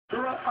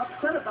They're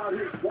upset about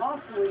his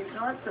waffling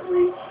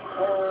constantly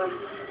on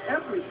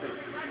everything.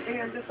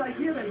 And this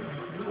idea that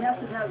he has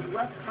to have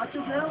less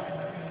touches now,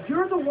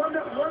 you're the one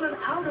that wanted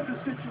out of the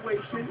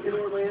situation in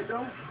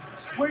Orlando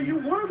where you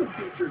were the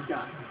featured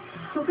guy.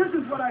 So this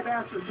is what I've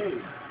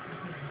ascertained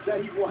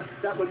that he wants,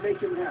 that would make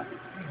him happy.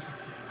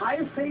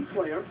 Highest paid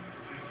player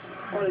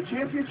on a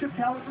championship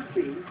caliber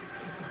team,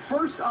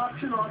 first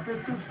option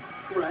offensive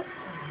threat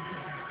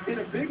in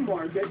a big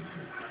market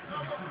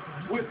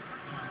with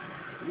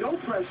no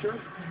pressure,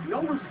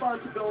 no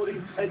responsibility,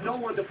 and no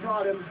one to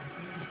prod him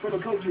from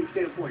a coaching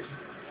standpoint.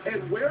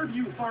 And where do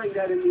you find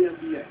that in the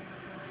NBA?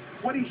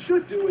 What he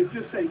should do is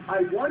just say,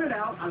 I want it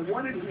out, I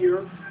want it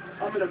here,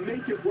 I'm going to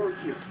make it work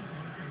here.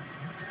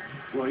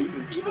 Well,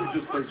 even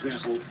just, for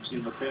example,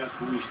 in the past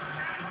week,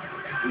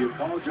 he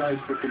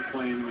apologized for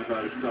complaining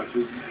about his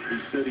touches. He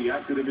said he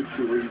acted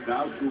immature. He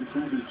vowed to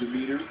improve his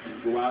demeanor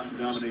and go out and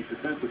dominate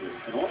defensively.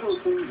 And all those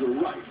things are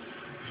right.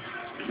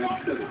 And then he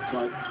said it,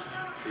 but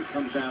it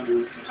comes down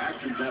to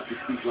actions have to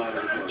speak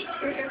louder than words.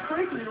 And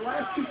frankly, in the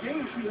last two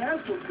games, he has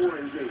looked more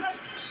engaged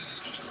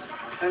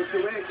as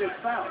Durant gets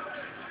fouled.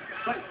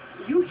 But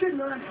you should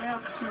not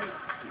have to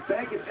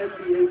beg an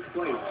NBA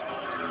player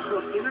for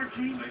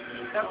energy,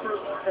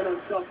 effort, and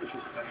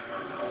unselfishness.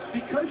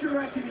 Because you're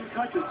not getting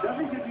touches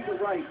doesn't give you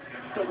the right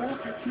to hold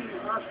your team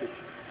hostage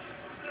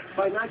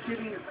by not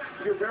giving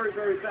your very,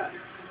 very best.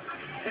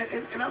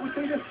 And I would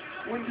say this,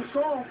 when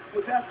Gasol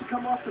was asked to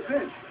come off the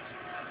bench,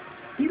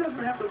 he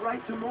doesn't have the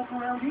right to mope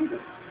around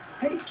either.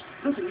 Hey,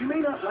 listen, you may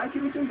not like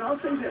anything, but I'll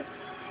say this.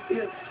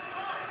 If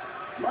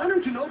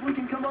Manu Ginobili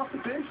can come off the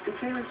bench in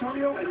San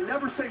Antonio and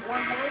never say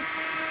one word,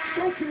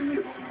 so can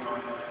you.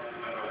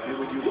 And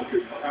when you look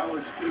at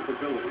Howard's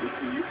capabilities,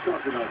 and you've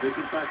talked about this,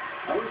 in fact,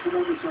 I always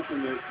remember something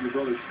that your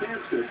brother Stan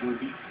said when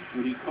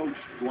he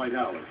coached Dwight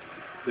Howard,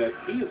 that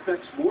he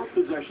affects more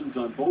possessions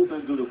on both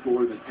ends of the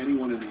floor than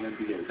anyone in the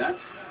NBA. That's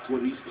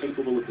what he's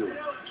capable of doing.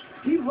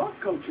 He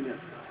loved coaching him.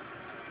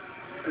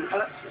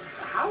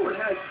 Howard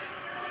had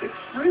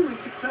extremely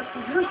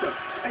successful years there.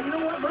 And you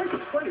know what, Mike?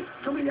 It's funny.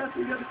 Somebody asked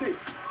me the other day,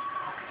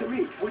 to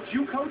me, would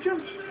you coach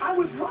him? I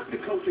would love to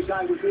coach a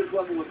guy with his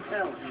level of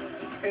talent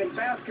and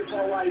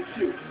basketball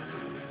IQ.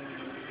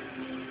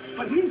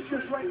 But he's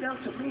just right now,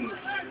 to me,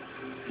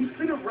 he's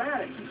been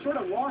erratic. He sort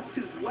of lost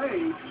his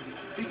way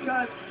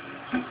because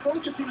he's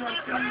focusing on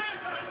things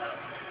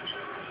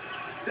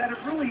that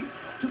are really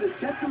to the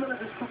detriment of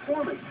his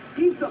performance.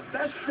 He's the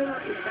best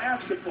center in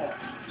basketball.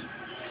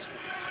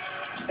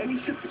 And he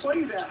should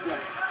play that way.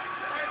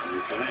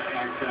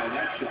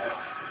 That shot.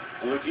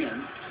 Well,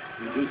 again,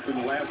 just in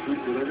the last week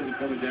with everything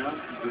coming down,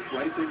 the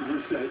right things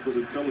were said, but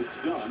until it's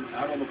done,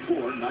 out on the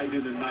floor, night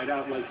in and night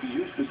out like he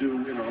used to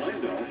do in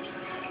Orlando.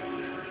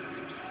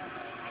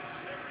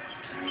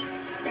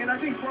 And I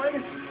think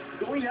Brian is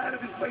going out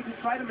of his way to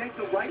try to make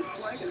the right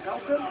play and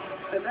help him,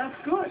 and that's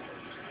good.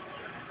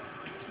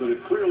 But it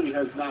clearly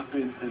has not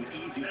been an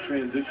easy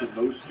transition.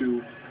 Those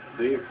two,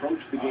 they approach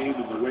the game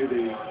and the way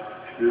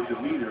their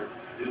demeanor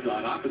is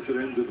on opposite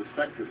ends of the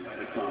spectrum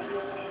at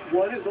times.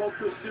 One is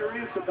ultra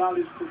serious about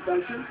his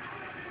profession,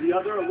 the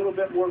other a little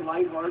bit more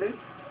lighthearted.